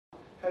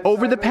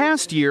Over the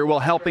past year, while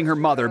helping her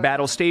mother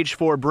battle stage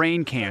 4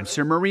 brain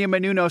cancer, Maria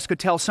Menounos could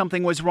tell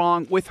something was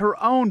wrong with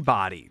her own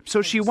body,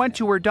 so she went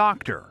to her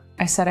doctor.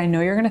 I said, I know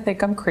you're going to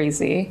think I'm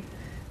crazy,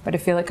 but I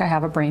feel like I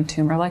have a brain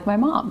tumor like my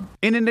mom.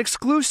 In an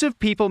exclusive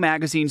People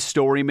magazine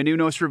story,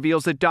 Menounos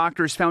reveals that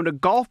doctors found a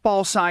golf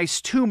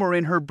ball-sized tumor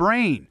in her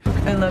brain.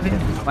 I love you.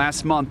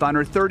 Last month, on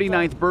her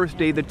 39th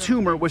birthday, the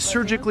tumor was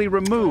surgically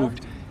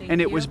removed, and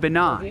it was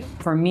benign.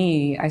 For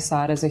me, I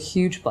saw it as a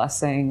huge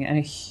blessing and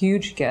a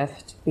huge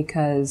gift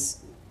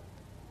because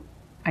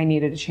I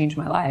needed to change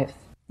my life.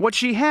 What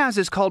she has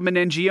is called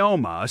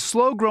meningioma, a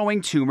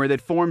slow-growing tumor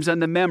that forms on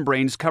the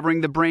membranes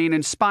covering the brain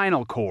and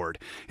spinal cord.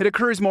 It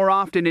occurs more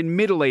often in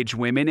middle-aged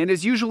women and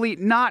is usually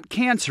not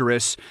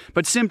cancerous,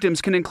 but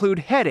symptoms can include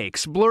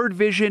headaches, blurred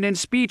vision, and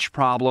speech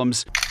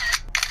problems,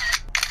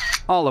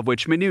 all of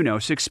which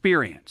Menounos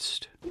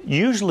experienced.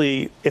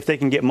 Usually, if they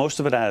can get most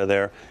of it out of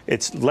there,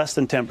 it's less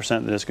than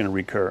 10% that it's going to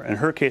recur. In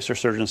her case, her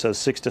surgeon says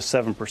 6 to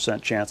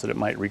 7% chance that it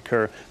might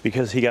recur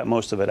because he got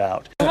most of it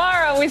out.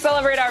 Tomorrow, we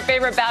celebrate our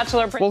favorite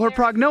Bachelor. While her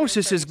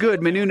prognosis is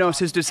good, Menounos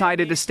has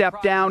decided to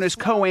step down as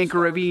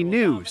co-anchor of E!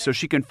 News so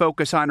she can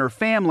focus on her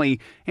family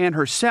and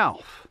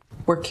herself.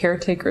 We're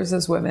caretakers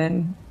as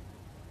women,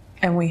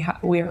 and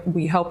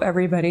we help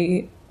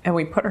everybody, and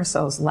we put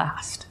ourselves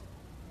last,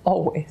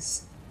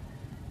 always.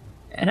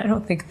 And I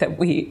don't think that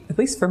we, at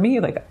least for me,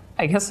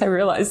 I guess I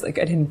realized I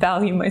didn't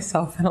value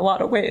myself in a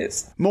lot of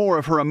ways. More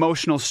of her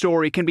emotional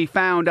story can be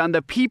found on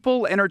the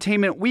People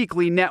Entertainment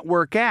Weekly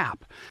Network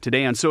app.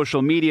 Today on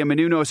social media,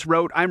 Menounos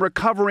wrote, "I'm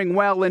recovering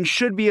well and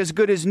should be as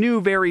good as new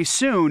very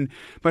soon,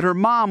 but her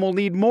mom will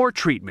need more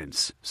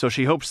treatments, so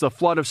she hopes the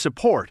flood of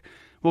support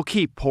will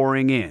keep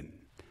pouring in."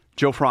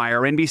 Joe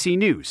Fryer, NBC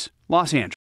News, Los Angeles.